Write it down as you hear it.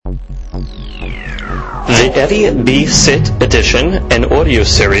The Eddie B. Sit edition and audio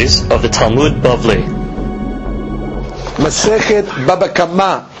series of the Talmud Bavli. Masechet Baba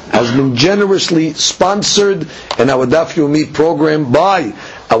Kamma has been generously sponsored in our Daf Yomi program by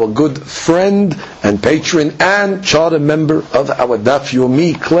our good friend and patron and charter member of our Daf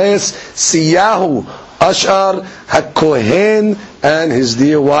Yomi class, Siyahu Ashar HaKohen, and his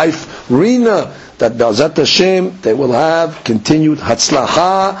dear wife Rina, that B'ezrat Hashem they will have continued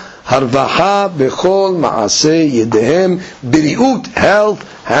Hatzlacha, Harvaha, Bechol, Ma'aseh, Yedehem, Biriut, health,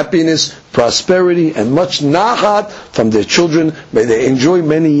 happiness, prosperity, and much Nahat from their children. May they enjoy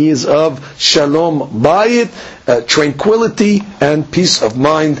many years of Shalom Bayit, tranquility, and peace of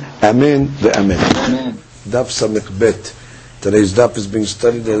mind. Amen ve'amen. Daf Samech Bet. Today's Daf is being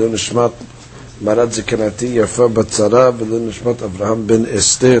studied by Elon Nishmat Marat Zikanati Yafa Batzara Elon Nishmat Avraham ben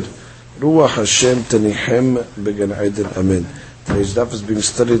Esther Ruach Hashem Tanichem Began Eden. Amen. Today's Daf is being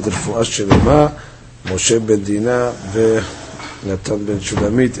studied Refuah Shelema Moshe ben Dina ונתן בן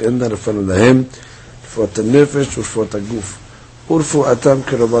שולמית, אין רפאנו להם, רפואת הנפש ורפואת הגוף. ורפואתם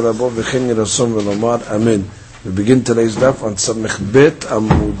כרבה לבוא, וכן ירסום ולומר אמן. We begin today's daf on Samech Bet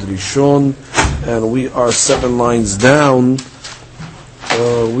Amud Rishon, and we are 7 lines down.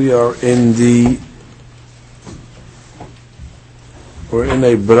 We are we're in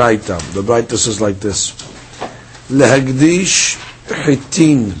a Braita. The Braita says like this: Lehagdish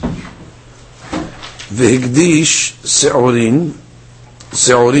Hitin V'higdish se'orin.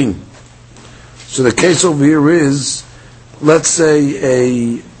 So the case over here is, let's say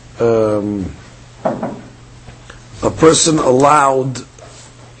a person allowed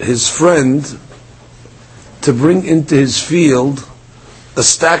his friend to bring into his field a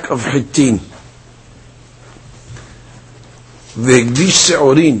stack of hitin. V'higdish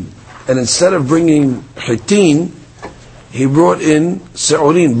se'orin. And instead of bringing hitin, he brought in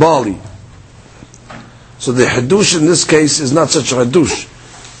se'orin, barley. So the hadush in this case is not such a hadush.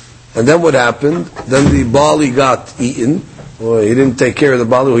 And then what happened? Then the barley got eaten, or he didn't take care of the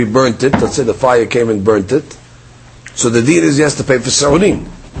barley, or he burnt it. Let's say the fire came and burnt it. So the deed is he has to pay for sa'urin.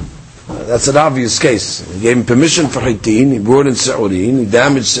 That's an obvious case. He gave him permission for hitin, he brought in sa'urin, he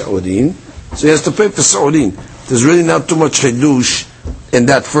damaged sa'urin, so he has to pay for sa'urin. There's really not too much hadush in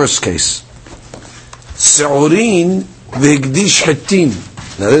that first case. Sa'urin v'higdish hitin.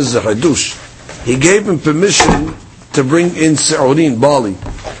 Now this is a hadush. He gave him permission to bring in se'orin, barley,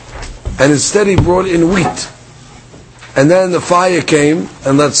 and instead he brought in wheat. And then the fire came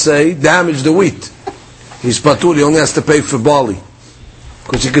and, let's say, damaged the wheat. He's patur, he only has to pay for barley.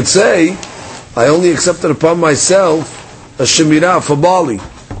 Because he could say, I only accepted upon myself a shemirah for barley,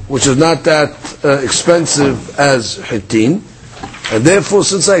 which is not that expensive as hitin, and therefore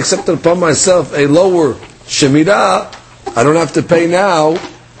since I accepted upon myself a lower shemirah, I don't have to pay now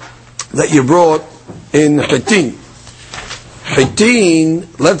that you brought in hitin. Hitin,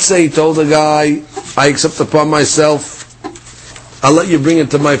 let's say he told the guy, I accept upon myself, I'll let you bring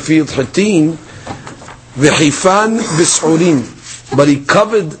into my field hitin, v'hifan b's'urin, but he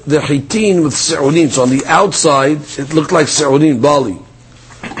covered the hitin with se'urin, so on the outside it looked like se'urin, barley.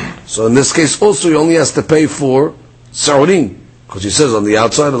 So in this case also he only has to pay for se'urin, because he says on the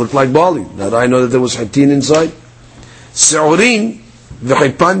outside it looked like barley. Now I know that there was hitin inside. Se'urin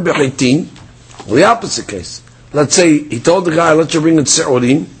v'hipan b'hitin, the opposite case. Let's say he told the guy, let you bring in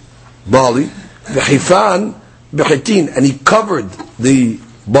se'orin, barley, v'hifan b'hitin, and he covered the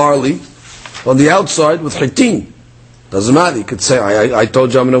barley on the outside with hitin. Doesn't matter. He could say, I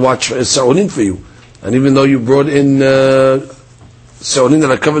told you I'm going to watch se'orin for you. And even though you brought in se'orin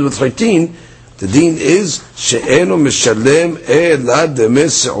that are covered with hitin, the deen is, she'enu mishalem ela deme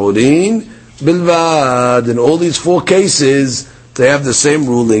se'orin bilvad. In all these 4 cases, they have the same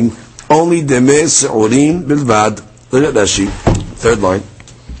ruling, only demeh se'orin bilvad. Look at Rashi, 3rd line.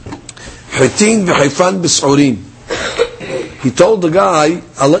 Hitin v'hifan b'se'orin. He told the guy,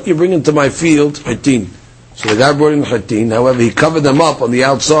 I'll let you bring into my field hitin. So the guy brought in hitin, however, he covered them up on the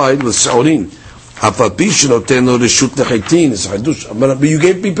outside with se'orin. But you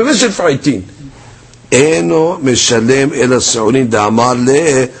gave me permission for hitin. Eno mishalem ela se'orin da'amar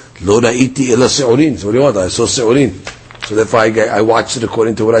le lo ra'iti ela se'orin. So what do you want? I saw se'orin. So therefore I watched it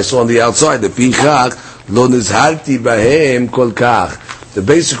according to what I saw on the outside. The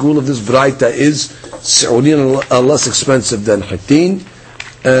basic rule of this Braita is se'orin are less expensive than hitin,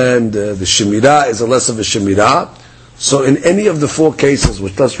 and the shemirah is a less of a shemirah. So in any of the 4 cases,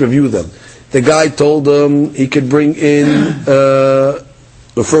 which let's review them, the guy told him he could bring in, the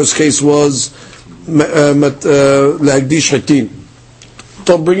first case was Lagdish hitin.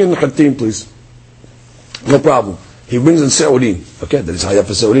 So bring in hitin, please. No problem. he brings in Seurin. Okay, that is Hayaf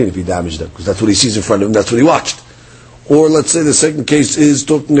Seurin if he damaged them, because that's what he sees in front of him, that's what he watched. Or let's say the second case is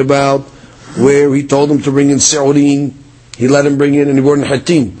talking about where he told him to bring in Seurin, he let him bring in, and he brought in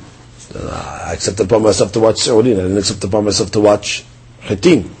Hatin. I accepted upon myself to watch Seurin, I didn't accept upon myself to watch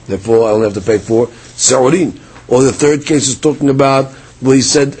Hatin. Therefore, I only have to pay for Seurin. Or the third case is talking about where he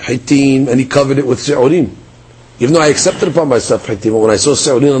said Hatin, and he covered it with Seurin. Even though I accepted upon myself Hatin, but when I saw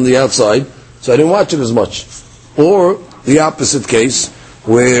Seurin on the outside, so I didn't watch it as much. Or the opposite case,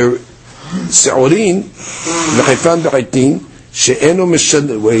 where Seurin, v'chayfan b'chaytin, she'eno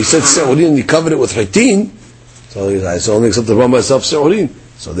mishad, where he said Seurin and he covered it with Hatin, so I only accepted upon myself Seurin.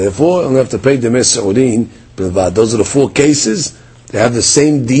 So therefore, I only have to pay Demei Seurin bilvad. Those are the four cases. They have the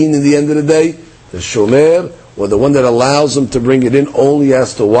same deen in the end of the day. The shomer, or the one that allows him to bring it in, only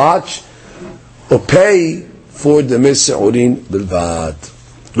has to watch or pay for Demei Seurin bilvad.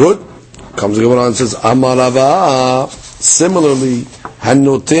 Good? Comes the Gemara and says, Amar Rava, similarly,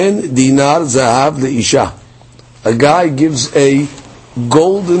 Hanoten dinar zahav leisha. A guy gives a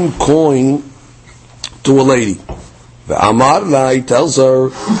golden coin to a lady. Amar la, he tells her,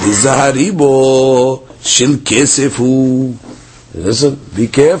 Zaharibo shil kesefu. Listen, be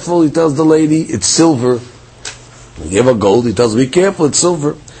careful, he tells the lady, it's silver. You give her gold, he tells her, be careful, it's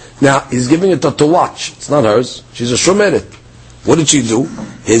silver. Now, he's giving it to watch. It's not hers. She's a shomeret. What did she do?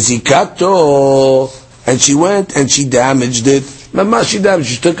 Hezikato. And she went and she damaged it. Mama, she damaged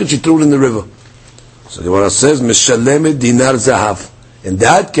it. She took it, she threw it in the river. So the Gemara says, Mishalemet dinar zahav. In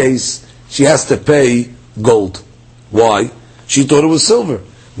that case, she has to pay gold. Why? She thought it was silver.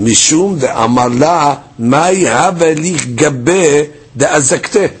 Mishum de amarla mai havelich gabe de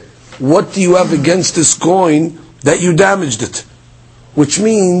azakte. What do you have against this coin that you damaged it? Which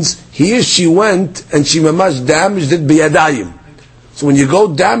means, here she went and she mamash damaged it biyadayim. So when you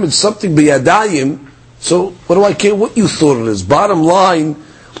go damage something biyadayim, so what do I care what you thought it is? Bottom line,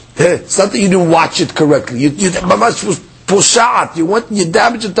 it's not that you didn't watch it correctly. You mamash was poshat. You went and you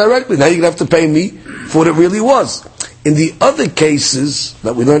damaged it directly. Now you're going to have to pay me for what it really was. In the other cases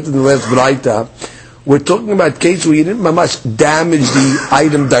that we learned in the last Braita, we're talking about cases where you didn't mamash damage the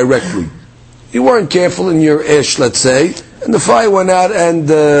item directly. You weren't careful in your ish, let's say, and the fire went out and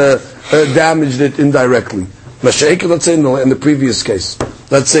damaged it indirectly. Masha'ik, let's say in the previous case.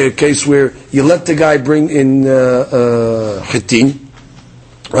 Let's say a case where you let the guy bring in chitin,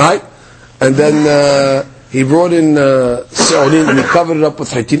 right? And then he brought in seurin and he covered it up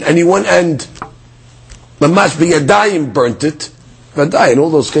with chitin, and he went and mamash biyadayim burnt it. But in all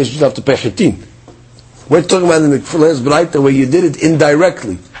those cases you have to pay chitin. We're talking about in the last Braita where you did it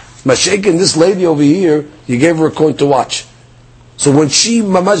indirectly. Masha'ik, and this lady over here, you gave her a coin to watch. So when she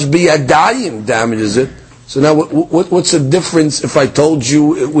mamash biyadayim damages it, so now what's the difference if I told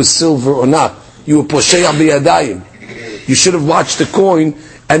you it was silver or not? You were posheya biyadayim. You should have watched the coin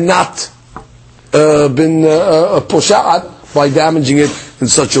and not been poshat by damaging it in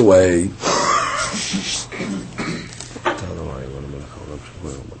such a way.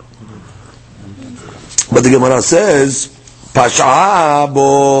 But the Gemara says,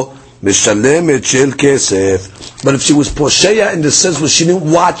 Pasha'abo mishalemet shel kesef. But if she was posheya in the sense where she didn't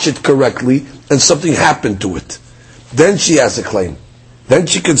watch it correctly and something happened to it, then she has a claim. Then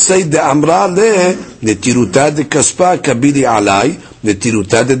she could say, "De amra le netiruta de kaspa kabili alai,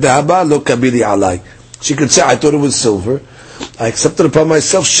 netiruta de dahaba lo kabili alai." She could say, "I thought it was silver. I accepted upon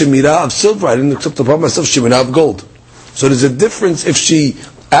myself shemira of silver. I didn't accept upon myself shemira of gold." So there's a difference if she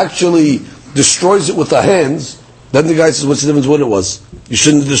actually destroys it with her hands. Then the guy says, "What's the difference what it was? You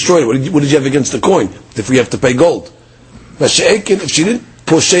shouldn't have destroyed it. What did you have against the coin? If we have to pay gold." If she didn't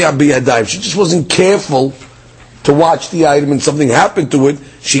posheya biyadayim, she just wasn't careful to watch the item and something happened to it,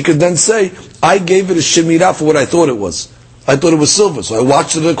 she could then say, "I gave it a shemirah for what I thought it was. I thought it was silver, so I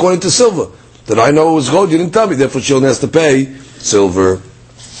watched it according to silver. Did I know it was gold? You didn't tell me, therefore she only has to pay silver."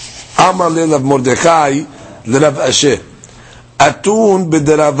 Amar le'Rav Mordechai le'Rav Asher Atun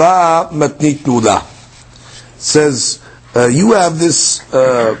b'derava matnit nula. Says, you have this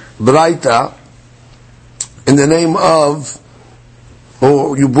braita in the name of,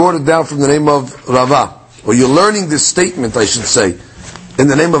 or you brought it down from the name of Rava, or you're learning this statement, I should say, in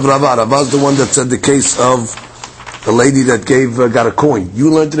the name of Rava. Rava is the one that said the case of the lady that got a coin. You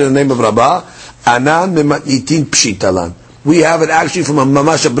learned it in the name of Rava. Anan mematnitin pshitalan. We have it actually from a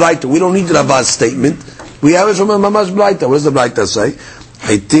mamash braita. We don't need Rava's statement. We have it from a mamash braita. What does the braita say?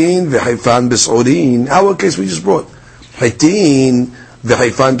 Haytin v'hayfan b's'orin. Our case we just brought. Haytin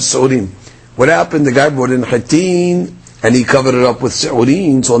v'hayfan b's'orin. What happened? The guy brought in haytin and he covered it up with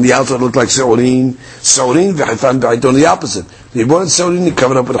seurin. So on the outside it looked like seurin. Seurin v'hayfan b'haytin on the opposite. He brought in seurin, he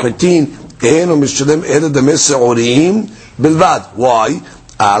covered it up with haytin, אינו משלם אלא דמי שעוריים בלבד. Why?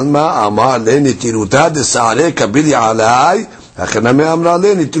 עלמא אמר לנטילותא דשערי קבילי עלי, החנמי אמרה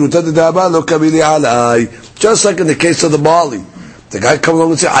לנטילותא דדאבה לא קבילי עלי. Just like in the case of the barley. The guy comes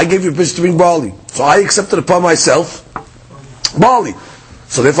along and says, I gave you a pitch to bring barley. So I accepted upon myself barley.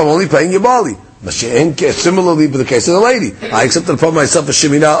 So therefore I'm only paying you barley. Similarly, with the case of the lady, I accepted upon myself a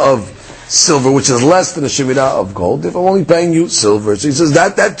sheminah of silver, which is less than a sheminah of gold. If I'm only paying you silver. So he says,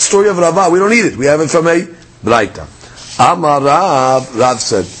 that story of Rava, we don't need it. We have it from a Braita. Amar Rav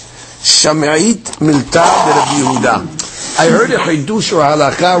said, Sham'it milta Rabbi Yehuda. I heard a chidush or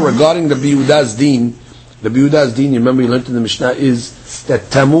halakha regarding the Rabbi Yehuda's deen. The Rabbi Yehuda's deen, you remember you learned in the Mishnah, is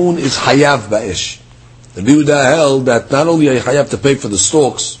that tamun is hayav ba'ish. The Rabbi Yehuda held that not only are you hayav to pay for the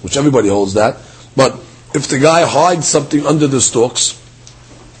stalks, which everybody holds that, but if the guy hides something under the stalks,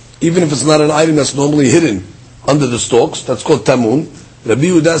 even if it's not an item that's normally hidden under the stalks, that's called tamun. Rabbi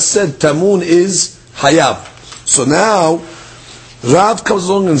Yehuda said tamun is hayav. So now, Rav comes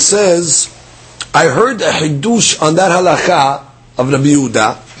along and says, I heard a hidush on that halakha of Rabbi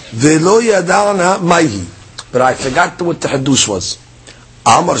Yehuda, ve'lo yada'na maihi. But I forgot what the hidush was.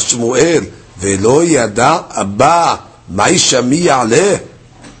 Amar Shmuel, ve'lo yada' abba, mai shami aleh.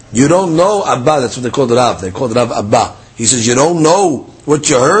 You don't know Abba, that's what they called Rav. They called Rav Abba. He says, you don't know what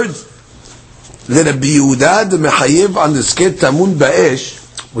you heard? Then Rabbi Yehuda, the mechayev on the sket tamun ba'esh,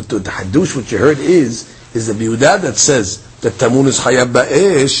 what the hadush, what you heard is Rabbi Yehuda that says that tamun is chayav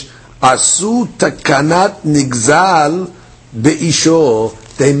ba'esh, asu takanat nigzal be'isho.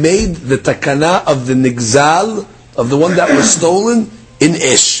 They made the takana of the nigzal, of the one that was stolen, in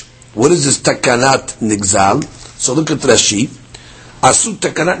ish. What is this takanat nigzal? So look at Rashi. Asu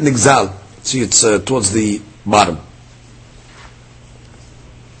takanat nigzal. See, it's towards the bottom.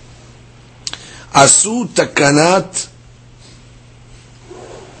 Asu takanat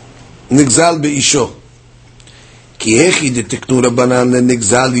nigzal be'isho. כי הכי דתקנו רבנן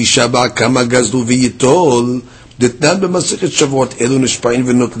לנגזל אישה בה כמה גזלו ויתול דתנן במסכת שבועות אלו נשפעים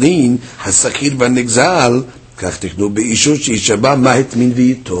ונוטלין הסחיר והנגזל כך תקנו באישו שאישה בה מה התמין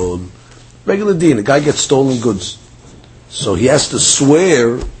ויתול. Regular din, a guy gets stolen goods, so he has to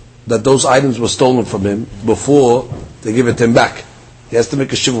swear that those items were stolen from him before they give it to him back. He has to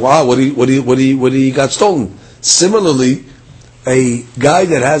make a shivwa what he got stolen. Similarly, a guy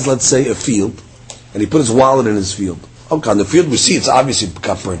that has, let's say, a field, and he put his wallet in his field. Okay, on the field we see it's obviously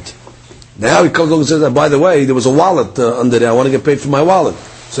got burnt. Now he comes along and says, by the way, there was a wallet under there, I want to get paid for my wallet.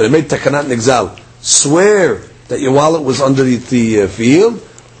 So they made takanat nigzal. Swear that your wallet was underneath the field.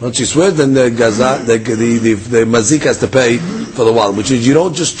 Once you swear, then the mazik has to pay for the wallet, which is you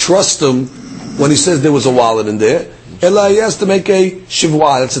don't just trust him when he says there was a wallet in there. Ella, he has to make a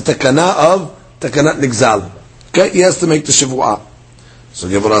shivwa. That's a takana of takanat nigzal. Okay, he has to make the shivwa. So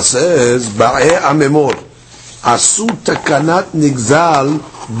Gemara says, Ba'e amemor, asu takanat nigzal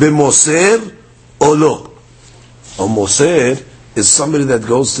b'moser o lo. A moser is somebody that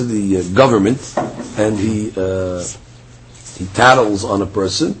goes to the government and he tattles on a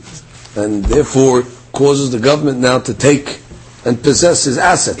person and therefore causes the government now to take and possess his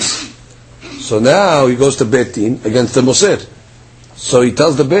assets. So now he goes to Beit Din against the moser. So he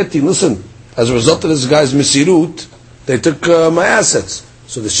tells the Beit Din, listen, as a result of this guy's misirut, they took my assets.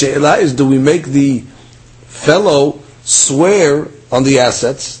 So the she'elah is, do we make the fellow swear on the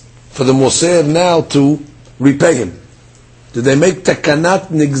assets for the moser now to repay him? Do they make takanat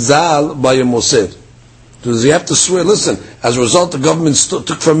nigzal by a moser? Does he have to swear, listen, as a result the government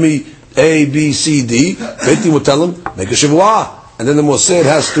took from me A, B, C, D, Beit Din will tell him, make a shivwa, and then the moser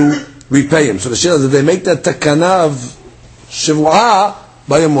has to repay him. So the she'elah, did they make that takana of shivwa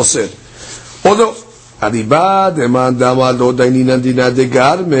by a moser? Although הריבה דמאן דמה לא דיינינן דינה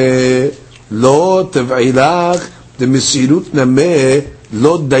דגרמה לא תבעילך דמסירות נמה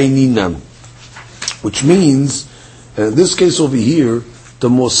לא דיינינן, which means in this case over here the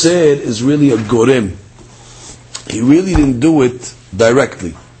moser is really a gorem. He really didn't do it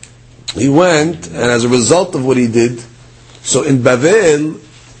directly. He went, and as a result of what he did, so in Bavel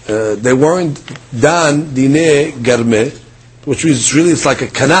they weren't dan dine garme, which means really it's like a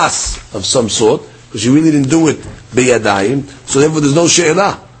kanas of some sort, because you really didn't do it biyadayim, so therefore there's no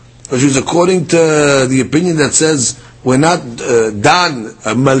she'elah. Because it's according to the opinion that says we're not dan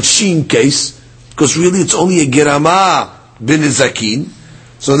a malshin case, because really it's only a gerama bin zakin,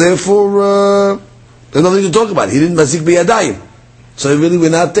 so therefore there's nothing to talk about. He didn't mazik biyadayim, so really we're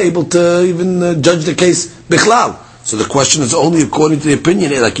not able to even judge the case bichlal. So the question is only according to the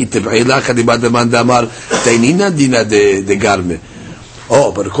opinion.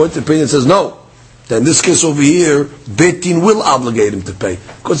 Oh, but according to the opinion it says no. Then in this case over here, Beit Din will obligate him to pay.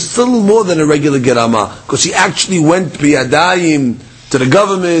 Because it's a little more than a regular gerama. Because he actually went biyadayim to the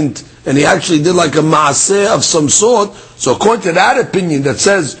government, and he actually did like a maaseh of some sort. So according to that opinion that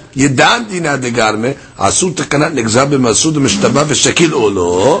says, Yedan dina de garme, asur takanat negzab b'masud m'shtaba v'shakil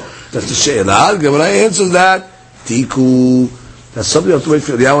olo, that's the she'elah. Gemara answers that, Tiku. That's something you have to wait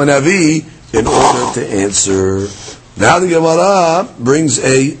for Eliyahu Navi in order to answer. Now the Gemara brings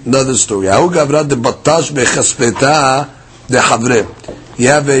another story. You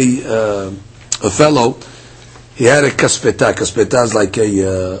have a fellow, he had a kaspeta. Kaspeta is like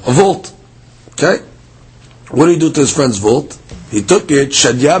a vault. Okay? What did he do to his friend's vault? He took it,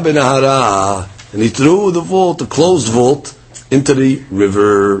 shadya benahara, and he threw the vault, the closed vault, into the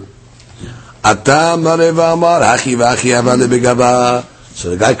river. So the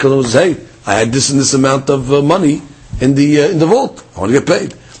guy comes, hey, I had this and this amount of money in the vault. I want to get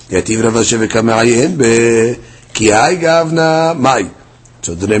paid.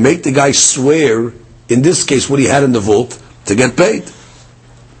 So do they make the guy swear, in this case, what he had in the vault, to get paid?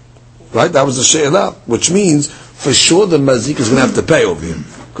 Right? That was the she'elah. Which means, for sure, the mazik is going to have to pay over here.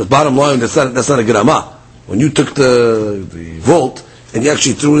 Because bottom line, that's not a gerama. When you took the vault, and you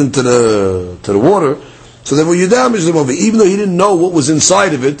actually threw it into the water, so therefore you damaged him over. Even though he didn't know what was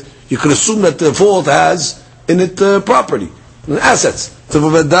inside of it, you could assume that the vault has in it property, assets. So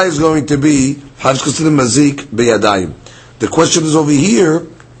that is going to be mazik beyadayim. The question is over here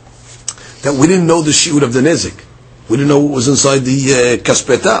that we didn't know the shiur of the nezik. We didn't know what was inside the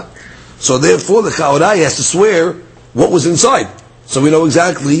kaspeta. So therefore the chaorai has to swear what was inside. So we know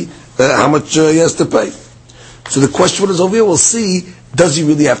exactly how much he has to pay. So the question is over here, we'll see, does he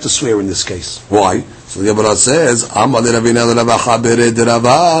really have to swear in this case? Why? So the Gemara says,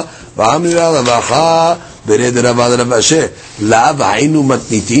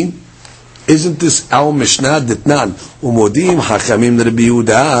 isn't this our Mishnah Ditnan? Umodim Hachamim Rabbi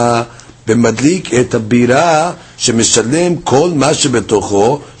Yehuda b'madlik et habira shemishalem kol ma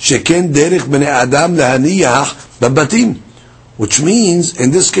shebetocho sheken derech bnei adam lahaniyach b'batim. Which means,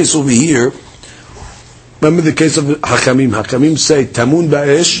 in this case over here, remember the case of Hakamim. Hakamim say, Tamun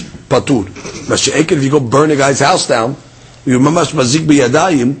ba'esh, patur. Mashi'eker, if you go burn a guy's house down, you mamash mazik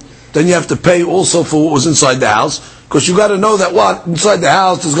b'yadayim, then you have to pay also for what was inside the house, because you got to know that what inside the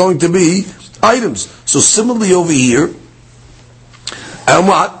house is going to be items. So similarly over here, and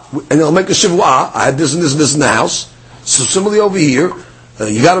what? And they'll make a shivwa, I had this and this and this in the house. So similarly over here,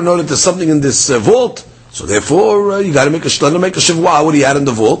 you got to know that there's something in this vault. So therefore, you got to make a shivwa what he had in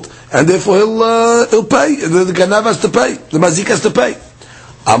the vault, and therefore he'll pay. The ganav has to pay. The mazik has to pay.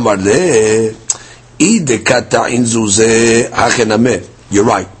 Amar le, you're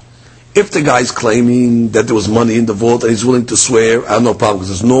right. If the guy's claiming that there was money in the vault and he's willing to swear, I have no problem,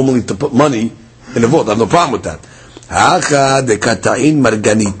 because it's normally to put money in the vault. I have no problem with that.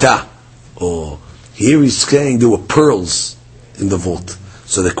 Oh, here he's saying there were pearls in the vault.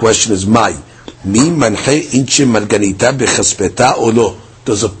 So the question is,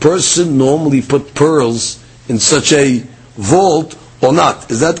 does a person normally put pearls in such a vault or not?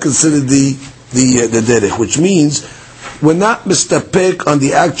 Is that considered the derech? Which means we're not mistapek on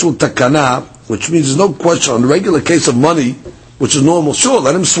the actual takana, which means there's no question on the regular case of money, which is normal. Sure,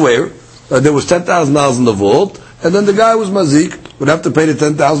 let him swear there was $10,000 in the vault, and then the guy was mazik, would have to pay the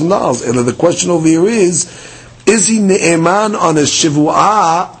 $10,000. And the question over here is he ne'eman on a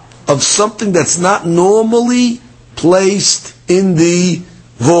shivua of something that's not normally placed in the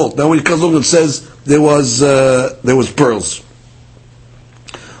vault? Now when he comes along and says there was pearls.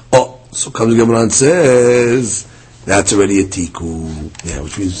 Oh, so comes the Gemara and says that's already a tiku. Yeah,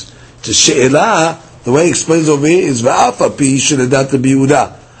 which means to she'elah, the way he explains over here is va'afapi sheledat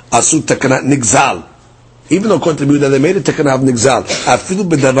biyuda asu takanat nigzal. Even though according to Yehuda they made a takana of nigzal, afilu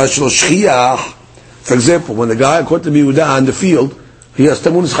b'davar shelo shchiach. For example, when the guy according to Yehuda in the field, he has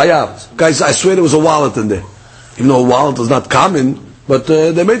tamunis chayav. Guys, I swear there was a wallet in there. Even though a wallet is not common, but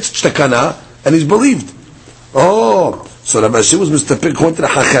they made such takana, and he's believed. Oh, so Rabbi Shi was mistapik according to the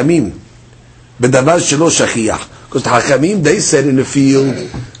Hachamim. B'davar shelo shchiach. Because the Hachamim, they said in the field,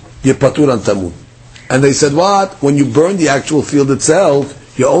 you're patur on tamun. And they said what? When you burn the actual field itself,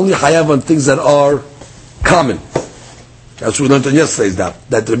 you're only chayav on things that are common. That's what we learned on yesterday's daf.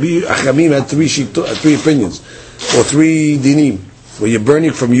 That Rabbi Hachamim had three opinions, or three dinim. When you're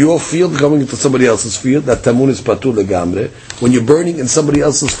burning from your field going into somebody else's field, that tamun is patur legamre. When you're burning in somebody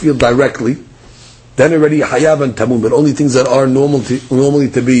else's field directly, then already hayav and tamun, but only things that are normally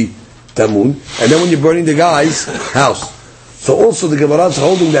to be tamun. And then when you're burning the guy's house. So also the Gemara is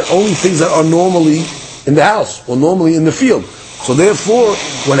holding that only things that are normally in the house, or normally in the field. So therefore,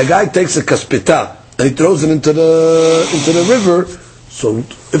 when a guy takes a kaspita, and he throws it into the river. So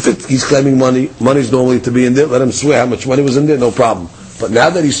if he's claiming money's normally to be in there. Let him swear how much money was in there, no problem. But now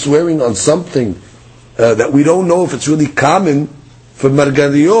that he's swearing on something that we don't know if it's really common for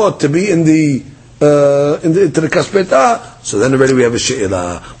margariot to be into the kaspeta, so then already we have a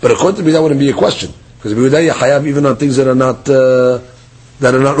she'ila. But according to me, that wouldn't be a question, because we would have even on things that are not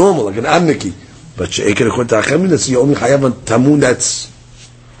normal, like an amniki. But she'eker according to Achemim, that's the only chayav on tamun that's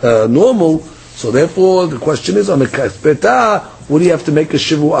normal. So therefore, the question is on the kaspeta, would he have to make a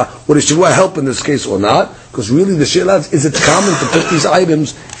shivua? Would a shivua help in this case or not? Because really the she'ila is it common to put these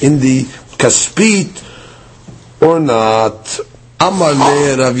items in the kaspit or not? Amar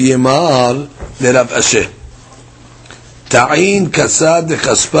le Rav Yemar le Rav Asher ta'in kasad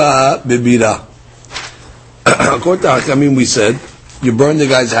chaspa bebira. According to Hakamim, we said you burn the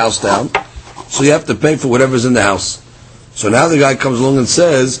guy's house down, so you have to pay for whatever's in the house. So now the guy comes along and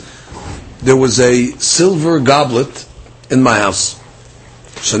says, there was a silver goblet in my house.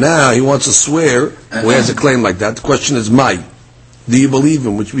 So now he wants to swear, who has a claim like that. The question is, do you believe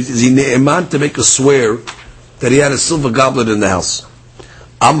him? Which means, is he ne'eman to make a swear that he had a silver goblet in the house?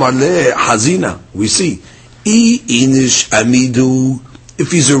 Amar le hazina, we see. Inish amidu,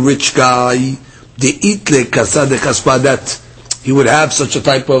 if he's a rich guy, the itle kasad kaspa, that he would have such a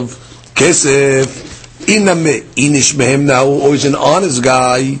type of kesef. Iname inish mehem, now, or he's an honest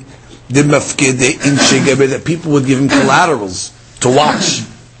guy, the mafkede in shegebe, that people would give him collaterals to watch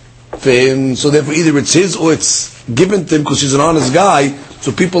for him. So therefore, either it's his or it's given to him because he's an honest guy.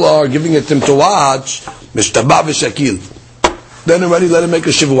 So people are giving it to him to watch. Mishtaba v'shakil. Then already let him make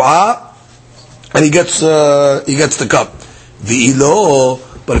a shivua, and he gets the cup. V'ilo,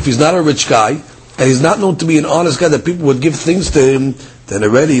 but if he's not a rich guy and he's not known to be an honest guy that people would give things to him, then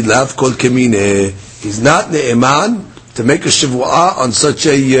already lav kol kemine. He's not ne'eman to make a shivua on such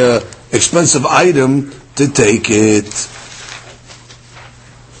a expensive item to take it.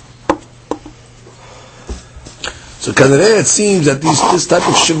 So kanareh, it seems that this type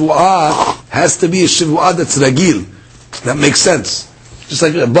of shivua has to be a shivua that's ragil. That makes sense. Just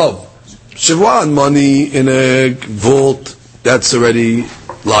like above. Shivua on money in a vault, that's already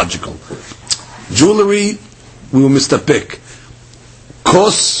logical. Jewelry, we will mistapik.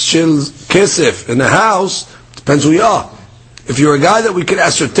 Kos shel kesef in a house, depends who you are. If you're a guy that we could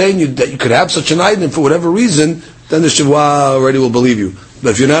ascertain that you could have such an item for whatever reason, then the shivua already will believe you.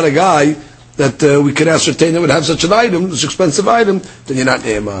 But if you're not a guy that we could ascertain that would have such an item, this expensive item, then you're not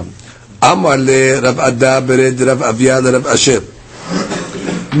ne'eman. Amar le Rav Ada bered Rav Avia le Rav Asher.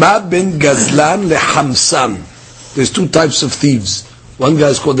 Ma ben gazlan le hamsan. There's two types of thieves. One guy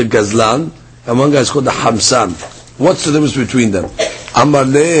is called the gazlan, and one guy is called the hamsan. What's the difference between them? Amar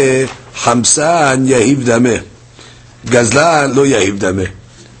le hamsan yahiv dameh. Gazlan lo yahiv dameh.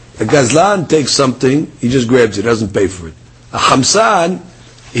 A gazlan takes something, he just grabs it, doesn't pay for it. A hamsan,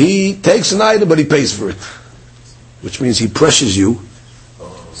 he takes an item, but he pays for it. Which means he pressures you,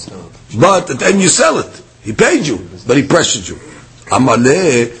 but at the end you sell it. He paid you, but he pressured you. Amar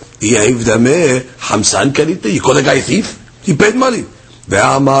le yahiv dameh hamsan karita. You call a guy a thief? He paid money.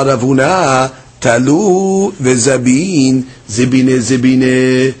 Ve'amar Ravuna talu ve'zabin zibine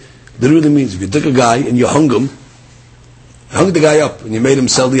zibine. That really means if you took a guy and you hung the guy up, and you made him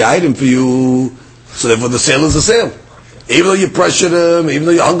sell the item for you, so therefore the sale is a sale. Even though you pressured him, even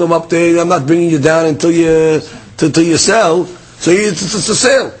though you hung him up there, I'm not bringing you down until you sell. So it's a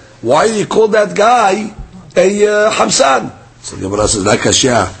sale. Why do you call that guy a hamsan? So the Gemara says,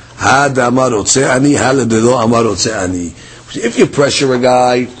 "Lakashya hada amar otzeani, halabelo amar otzeani." If you pressure a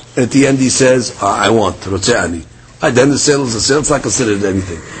guy, and at the end he says, "I want rotzeani," then the sale is a sale. It's not considered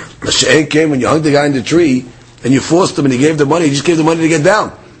anything. The she'en came when you hung the guy in the tree, and you forced him, and he gave the money. He just gave the money to get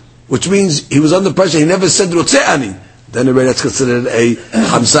down, which means he was under pressure. He never said rotzeani. Then already that's considered a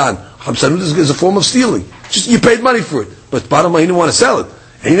hamsan. Hamsan is a form of stealing. Just you paid money for it, but bottom line, he didn't want to sell it,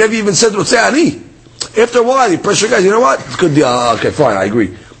 and he never even said rotzeani. After a while, he pressure guys. You know what? It's good. Okay, fine, I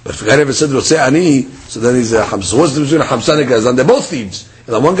agree. But if the guy never said rotzeani, so then he's a hamsan. So what's the difference between a hamsan and a gazlan? They're both thieves.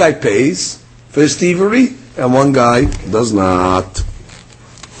 And then one guy pays for his thievery, and one guy does not.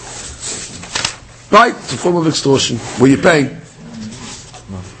 Right? It's a form of extortion. Were you paying?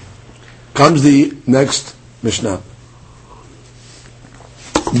 Comes the next Mishnah.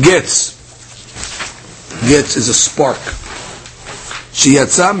 Getz is a spark.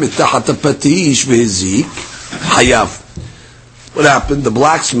 Sheyatza mitachat hapatish vehizik hayav. What happened? The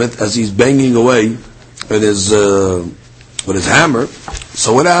blacksmith, as he's banging away with his hammer.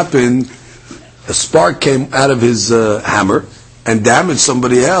 So what happened? A spark came out of his hammer and damaged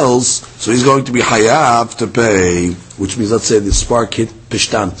somebody else. So he's going to be hayav to pay. Which means, let's say the spark hit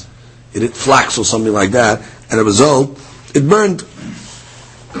pishtan. it hit flax or something like that, and as a result, it burned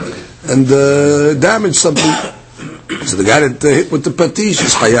and damaged something. So the guy that hit with the patish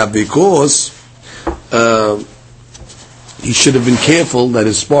is chayav because he should have been careful that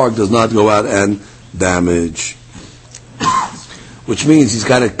his spark does not go out and damage. Which means he's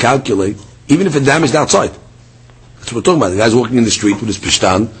got to calculate, even if it damaged outside. That's what we're talking about. The guy's walking in the street with his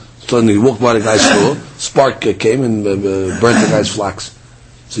pishtan, suddenly he walked by the guy's store, spark came and burnt the guy's flax.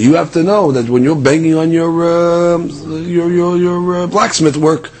 So you have to know that when you're banging on your blacksmith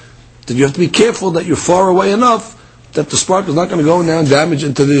work, that you have to be careful that you're far away enough that the spark is not going to go down damage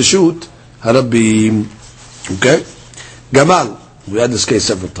into the shoot. Harabim. Okay? Gamal. We had this case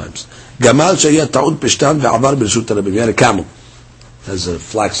several times. Gamal shayat ta'ud pishtan ve'avar b'reshut harabim. You had a camel. Has a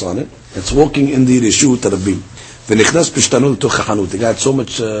flax on it. It's walking in the reshut harabim. V'nichnas pishtanu l'toch hachanut. The guy had so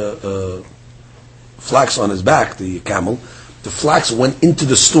much flax on his back, the camel, the flax went into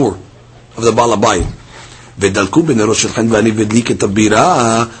the store of the balabayim. V'dalku b'nerosh shel chanvani v'dlik et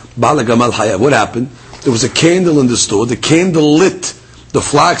habira bala gamal hayav. What happened? There was a candle in the store. The candle lit the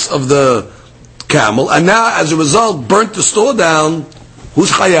flax of the camel, and now, as a result, burnt the store down.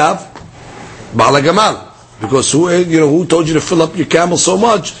 Who's chayav? Bala gamal. Because who told you to fill up your camel so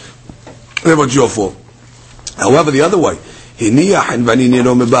much? That was your fault. However, the other way, if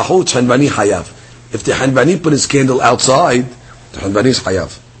the hanvani put his candle outside, the hanvani is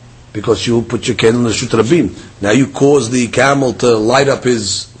chayav, because you put your candle in the shut rabim. Now you cause the camel to light up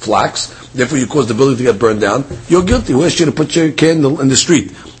his flax, therefore you cause the building to get burned down. You're guilty. Who asked you to put your candle in the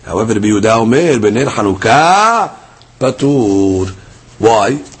street? However, the Yehuda Omer b'ner Chanukah patur.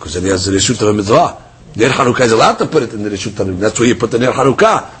 Why? Because then he has the reshut of a mitzvah. Ner Chanukah is allowed to put it in the reshut of a mitzvah. That's where you put the ner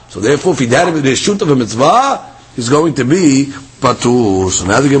Chanukah. So therefore, if he had it in the reshut of a mitzvah, he's going to be patur. So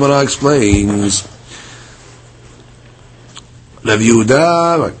now the Gemara explains. Rav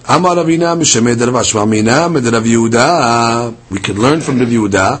Yehuda, Amar Ravina Mishemed Ravash Vamina Med Rav Yehuda. We can learn from Rav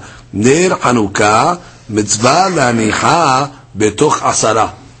Yehuda. Ner Chanukah mitzvah lanicha betoch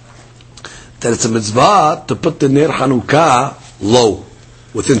asara. That it's a mitzvah to put the ner Chanukah low,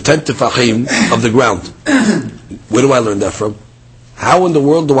 within 10 tefachim of the ground. Where do I learn that from? How in the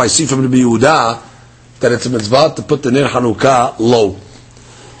world do I see from Rabbi Yehuda that it's a mitzvah to put the ner Chanukah low?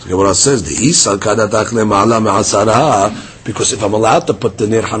 So Gemara says, because if I'm allowed to put the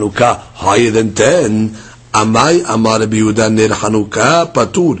ner Chanukah higher than 10, Amai Amar Rabbi Yehuda ner Chanukah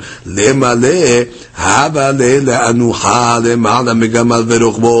patur lemale haba le'anucha le'ma'ala megamal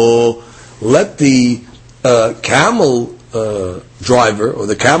veruchbo. Let the camel driver or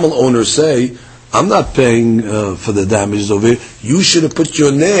the camel owner say, I'm not paying for the damages over here. You should have put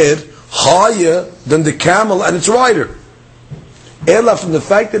your ner higher than the camel and its rider. Ela, from the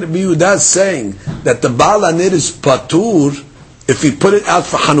fact that Rabbi Yehuda is saying that the Baal HaNer is patur, if he put it out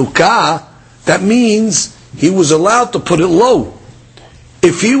for Hanukkah, that means he was allowed to put it low.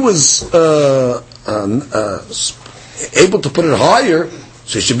 If he was able to put it higher,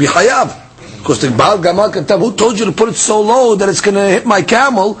 so he should be hayav. Because the Baal Gamal can tell, who told you to put it so low that it's going to hit my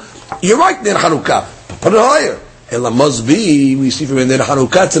camel? You're right, Ner Hanukkah. Put it higher. Ela must be, we see from Ner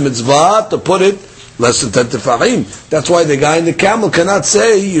Hanukkah, it's a mitzvah to put it less than 10 tefachim. That's why the guy in the camel cannot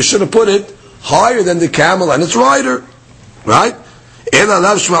say, you should have put it higher than the camel and its rider. Right? Ela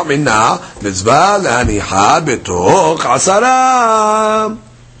lav shma' minna, mitzvah lanicha betoch asara.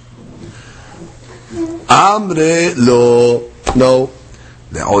 Amre lo. No.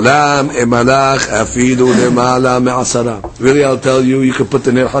 Le'olam emalach afidu le'mala me'asara. Really, I'll tell you, you can put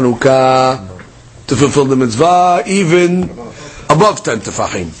the ner Hanukkah to fulfill the mitzvah even above 10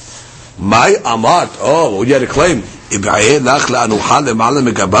 tefachim. My amat. Oh, what you had to claim? Ib'ayeh lach le'anucha le'mala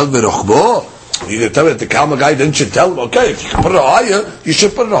megabal ve'rochbo. You can tell me that the camel guy didn't you tell him, okay, if you can put it higher, you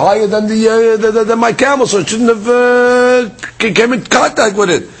should put it higher than than my camel, so it shouldn't have came in contact with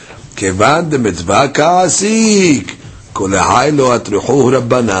it. Kevan de mitzvah kasik.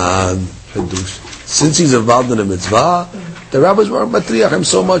 Since he's involved in a mitzvah, the rabbis weren't matriach him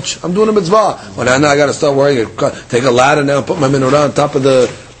so much. I'm doing a mitzvah. Well, now I got to start worrying. Take a ladder now and put my menorah on top of the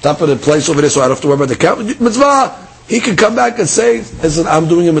place over there, so I don't have to worry about the camel. Mitzvah. He can come back and say, "Listen, I'm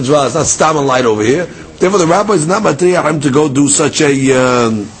doing a mitzvah. It's not stam and light over here." Therefore, the rabbi is not matriach him to go do such a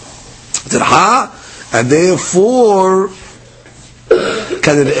tirha, and therefore, if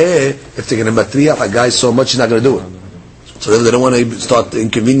they're going to matriach a guy so much, he's not going to do it. So if they don't want to start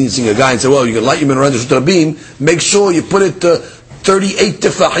inconveniencing a guy and say, well, you can light your menorah to the beam, make sure you put it 38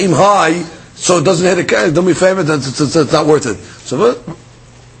 tefachim high so it doesn't hit a guy. Don't be a favor, it's not worth it. So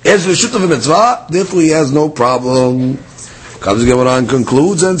as the shut of a mitzvah, therefore he has no problem. Comes Gemara and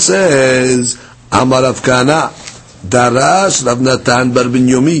concludes and says, Amar Rav Kana, Darash Rav Natan bar ben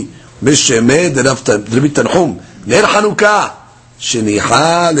Yomi, בשמי דרבי תנחום, נר חנוכה,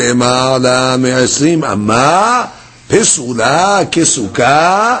 שניחה למעלה מ20 אמה, פסולה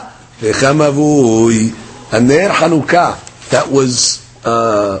כסוכה וכמבוי. הנר חנוכה that was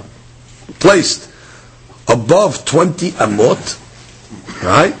placed above 20 amot,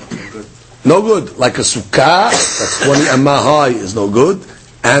 right? No good. Like a sukkah, that's 20 amma high, is no good.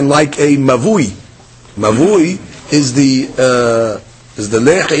 And like a mavui. Mavui is the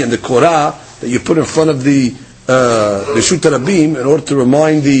lechi and the korah that you put in front of the Shut Rabim in order to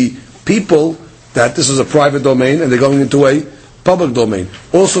remind the people that this is a private domain and they're going into a public domain.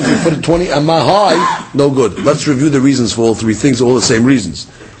 Also, if you put it 20 amma high, no good. Let's review the reasons for all three things, all the same reasons.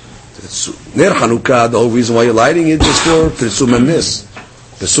 Ner Hanukkah, the whole reason why you're lighting it is for Pirsum Nes.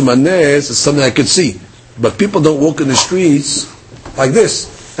 Pirsum Nes is something I could see. But people don't walk in the streets like this.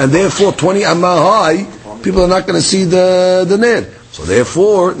 And therefore, 20 amma high, people are not going to see the Ner. So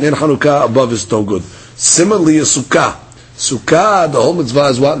therefore, Ner Hanukkah above is no good. Similarly, a Sukkah. Sukkah, the whole mitzvah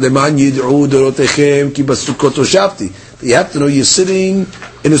is what? Leman yid'u derotechem ki basukot oshavti. You have to know you're sitting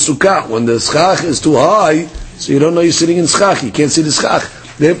in a sukkah. When the schach is too high, so you don't know you're sitting in schach. You can't see the schach.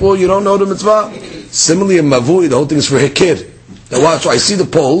 Therefore, you don't know the mitzvah. Similarly, in mavui, the whole thing is for hekir. Now watch, so I see the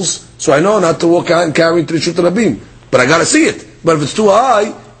poles, so I know not to walk out and carry it to the Shut Rabim. But I got to see it. But if it's too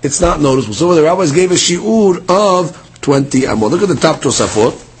high, it's not noticeable. So the rabbis gave a shiur of 20 amot. Look at the top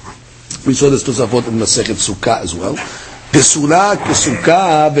Tosafot. We saw this Tosafot in Masechet Sukkah as well. Pesula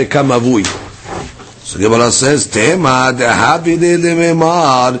kesukkah vekamavui. So the Gemara says, "Tema dehabide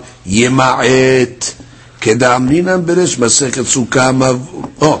lememar yema'et kedamnina beresh masechet sukkah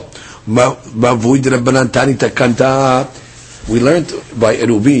mavui d'Rabbanan tani takanta." We learned by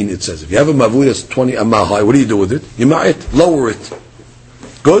Eruvin. It says, if you have a mavui that's 20 amma high, what do you do with it? Yema'et, lower it.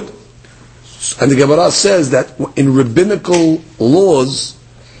 Good. And the Gemara says that in rabbinical laws,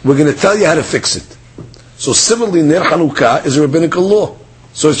 we're going to tell you how to fix it. So similarly, Ner Hanukkah is a rabbinical law.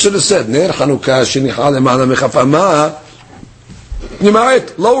 So it should have said, Ner Hanukkah shenicha lema'ala mechaf amma,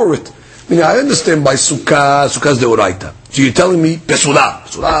 Yema'et, lower it. Meaning, I understand by Sukkah is deoraita. So you're telling me, Pesula,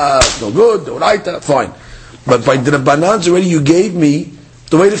 no good, deoraita, fine. But by Drabanans already you gave me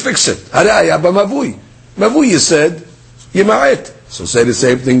the way to fix it. Haraya ba mavui. Mavui you said, Yema'et. So say the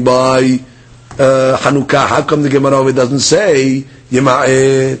same thing by Hanukkah. How come the Gemara over doesn't say,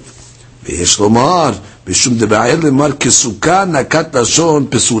 Yema'et? V'yesh lomar. Okay,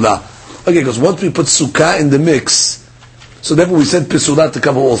 because once we put sukkah in the mix, so therefore we said pesula to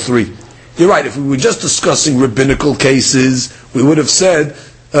cover all three. You're right, if we were just discussing rabbinical cases, we would have said,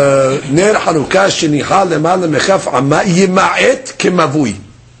 Ner Hanukkah shenicha lema'ala mechaf amma yema'et kemavui.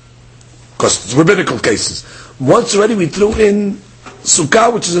 Because it's rabbinical cases. Once already we threw in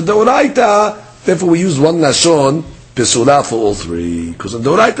sukkah, which is a deoraita, therefore we use one lashon, Pesula for all three. Because in the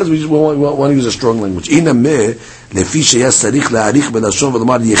Doraitas we want to use a strong language. Ina me, lefi sheya sarich la'arich belashon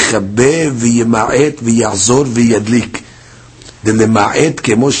v'lomar yechabe v'yema'et v'yachzor v'yadlik. The lema'et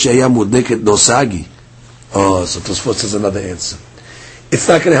kemo sheya mudeket dosagi. Oh, so Tosfot says another answer. It's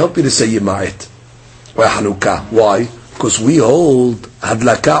not going to help you to say Yema'et or Hanukkah. Why? Because we hold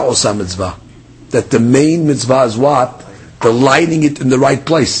hadlaka osa mitzvah. That the main mitzvah is what? The lighting it in the right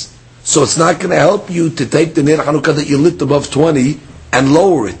place. So it's not going to help you to take the Ner Hanukkah that you lit above 20 and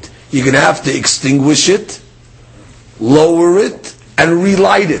lower it. You're going to have to extinguish it, lower it, and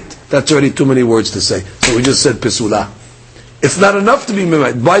relight it. That's already too many words to say. So we just said Pesula. It's not enough to be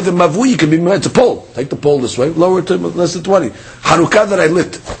mimet. By the Mavui you can be mimet. It's a pole. Take the pole this way, lower it to less than 20. Hanukkah that I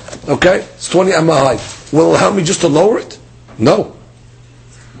lit, okay? It's 20 amma high. Will it help me just to lower it? No.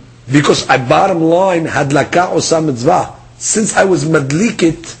 Because I bottom line, hadlaka osa mitzvah. Since I was madlik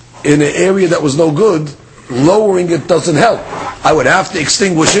it in an area that was no good, lowering it doesn't help. I would have to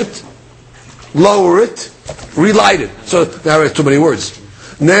extinguish it, lower it, relight it. So now I have too many words.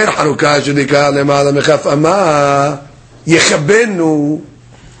 Ner Hanukkah shedika lema'ala mechaf amma yechabenu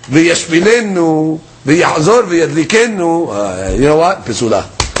v'yashpilenu v'yachzor v'yadlikenu. You know what? Pesula.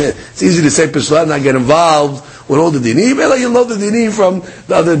 It's easy to say Pesula, not get involved with all the dinim. You know the dinim from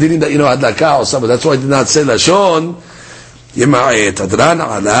the other dinim that you know hadlaka or something. That's why I did not say lashon. Yema'et adran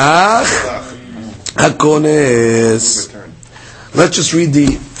alach hakones. Let's just read the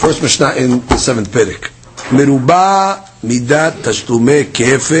first Mishnah in the 7th Perek. Meruba midat tashlume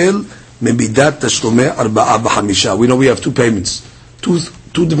kefel midat tashlume arba'a b'hamisha. We know we have two payments, two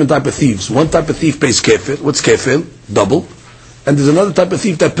different type of thieves. One type of thief pays kefel. What's kefel? Double. And there's another type of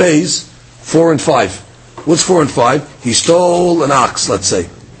thief that pays 4 and 5. What's 4 and 5? He stole an ox, let's say,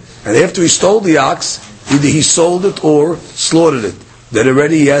 and after he stole the ox, either he sold it or slaughtered it. Then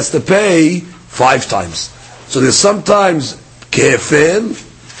already he has to pay 5 times. So there's sometimes kefel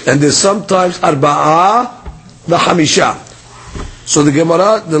and there's sometimes arba'ah v'chamisha. So the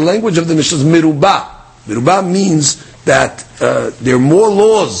Gemara, the language of the Mishnah is mirubah. Mirubah means that there are more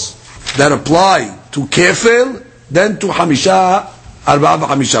laws that apply to kefil than to hamisha, arba'ah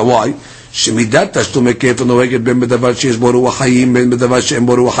v'chamisha. Why? שמידת תשלומי כפל נוהגת בין בדבר שיש בו רוח חיים בין בדבר שאין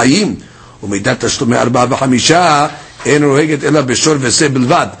בו רוח חיים, ומידת תשלומי ארבעה וחמישה אין נוהגת אלא בשור ושה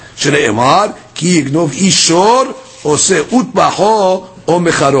בלבד, שנאמר כי יגנוב איש שור עושה וטבחו או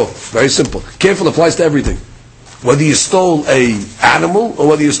מחרו. Very simple. Kefil applies to everything, whether you stole an animal or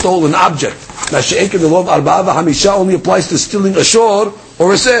whether you stole an object. Now she'ekin the law of ארבעה וחמישה only applies to stealing a shor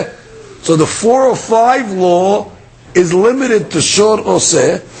or a seh. So the 405 law is limited to shor or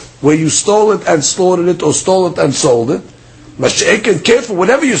seh, where you stole it and slaughtered it, or stole it and sold it. Masha'ekin kefir,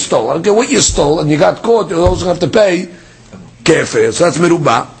 whatever you stole, I don't care what you stole, and you got caught, you're also going to have to pay kefir. So that's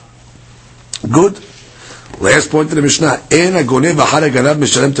merubah. Good. Last point in the Mishnah. En hagonev achar haganav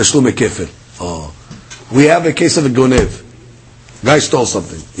mishalem tashlum kefir. Oh, we have a case of a gonev. Guy stole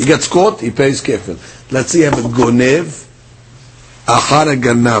something. He gets caught, he pays kefir. Let's see, you have a gonev achar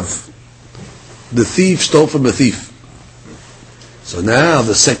haganav. The thief stole from a thief. So now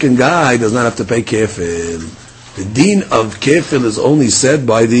the second guy does not have to pay kefil. The deen of kefil is only said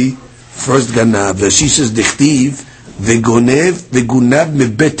by the first ganav. She says dichtiv vegonev vegunab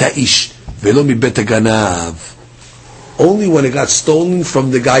mibet ha'ish velo mibet haganav. Only when it got stolen from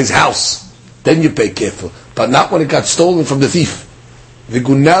the guy's house, then you pay kefil. But not when it got stolen from the thief.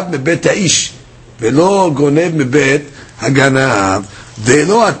 Vegunab mibet ha'ish velo gonev mibet haganav.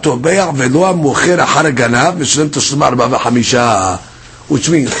 ולא התובע ולא המוכר אחר הגנב משלם תשלום 4 ו-5, which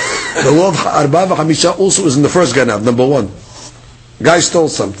means the law of 4 ו-5 also is in the first ganav, number 1. Guy stole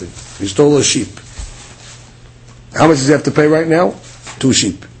something. He stole a sheep. How much does he have to pay right now? 2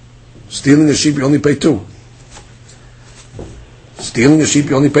 sheep. Stealing a sheep, you only pay 2. Stealing a sheep,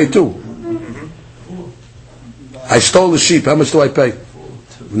 you only pay 2. I stole a sheep, how much do I pay?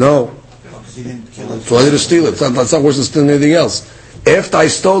 No. So I didn't steal it. That's not worse than stealing anything else. After I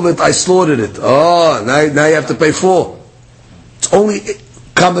stole it, I slaughtered it. Oh, now you have to pay 4. It's only a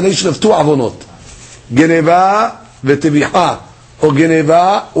combination of 2 avonot. Geneva v'teviha. Or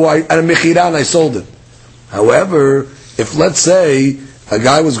geneva, or mechira, and I sold it. However, if let's say a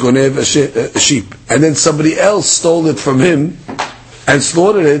guy was gonev a sheep, and then somebody else stole it from him and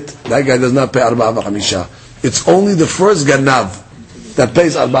slaughtered it, that guy does not pay 4 ו-5. It's only the first ganav that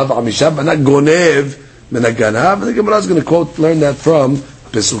pays 4 ו-5, but not gonev min haganav. And the Gemara is going to learn that from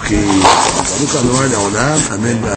Pesukim.